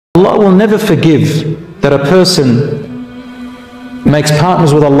Allah will never forgive that a person makes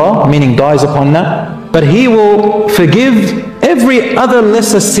partners with Allah, meaning dies upon that, but He will forgive every other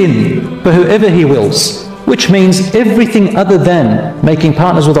lesser sin for whoever He wills, which means everything other than making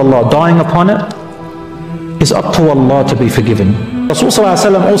partners with Allah, dying upon it, is up to Allah to be forgiven. Rasulullah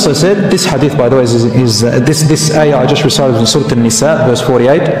ﷺ also said, this hadith by the way is this ayah I just recited in Surah An-Nisa, verse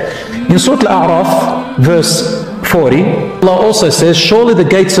 48. In Surah Al-A'raf, verse 40, Allah also says, surely the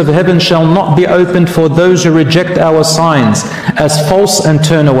gates of heaven shall not be opened for those who reject our signs as false and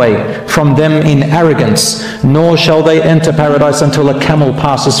turn away from them in arrogance, nor shall they enter paradise until a camel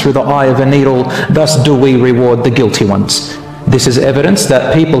passes through the eye of a needle. Thus do we reward the guilty ones. This is evidence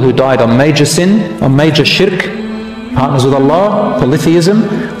that people who died on major sin, on major shirk, partners with Allah, polytheism,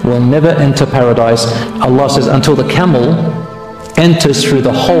 will never enter paradise. Allah says until the camel enters through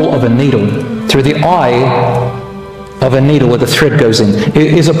the hole of a needle, through the eye of a needle where the thread goes in.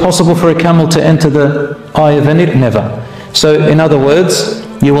 Is it possible for a camel to enter the eye of a needle? Never. So in other words,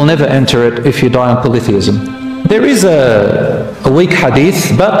 you will never enter it if you die on polytheism. There is a weak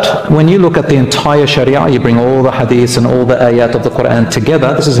hadith, but when you look at the entire Sharia, you bring all the hadiths and all the ayat of the Quran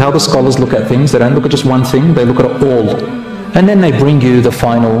together. This is how the scholars look at things. They don't look at just one thing, they look at it all. And then they bring you the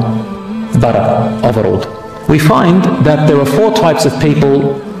final bara of it all. We find that there are 4 types of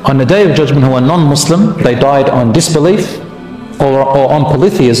people on the Day of Judgment who are non-Muslim. They died on disbelief or on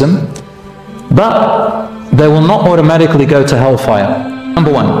polytheism, but they will not automatically go to hellfire.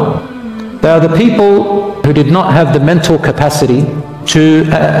 Number 1, they are the people who did not have the mental capacity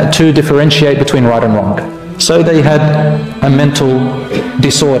to differentiate between right and wrong. So they had a mental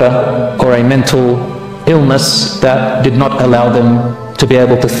disorder or a mental illness that did not allow them to be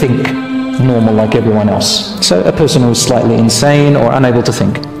able to think normal like everyone else. So a person who is slightly insane or unable to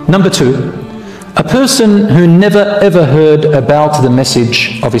think. Number 2, a person who never ever heard about the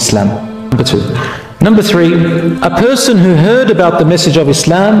message of Islam. Number 2. Number 3, a person who heard about the message of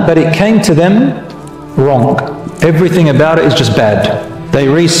Islam, but it came to them wrong. Everything about it is just bad. They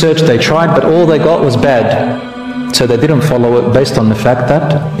researched, they tried, but all they got was bad. So they didn't follow it based on the fact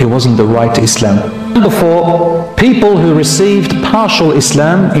that it wasn't the right Islam. Number 4, people who received partial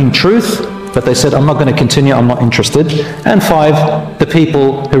Islam in truth, but they said, I'm not going to continue, I'm not interested. And 5, the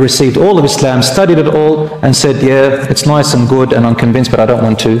people who received all of Islam, studied it all, and said, yeah, it's nice and good, and I'm convinced, but I don't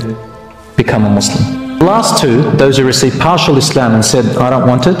want to become a Muslim. The last 2, those who received partial Islam and said, I don't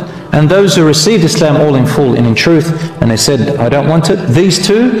want it, and those who received Islam all in full and in truth, and they said, I don't want it, these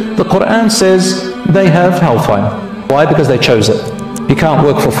 2, the Quran says they have hellfire. Why? Because they chose it. You can't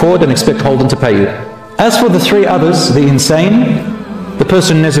work for fraud and expect Holden to pay you. As for the 3 others, the insane, the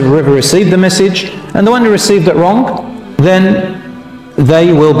person who never ever received the message, and the one who received it wrong, then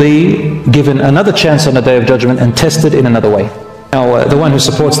they will be given another chance on the Day of Judgment and tested in another way. Now, the one who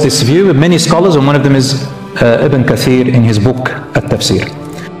supports this view, many scholars, and one of them is Ibn Kathir in his book At-Tafsir.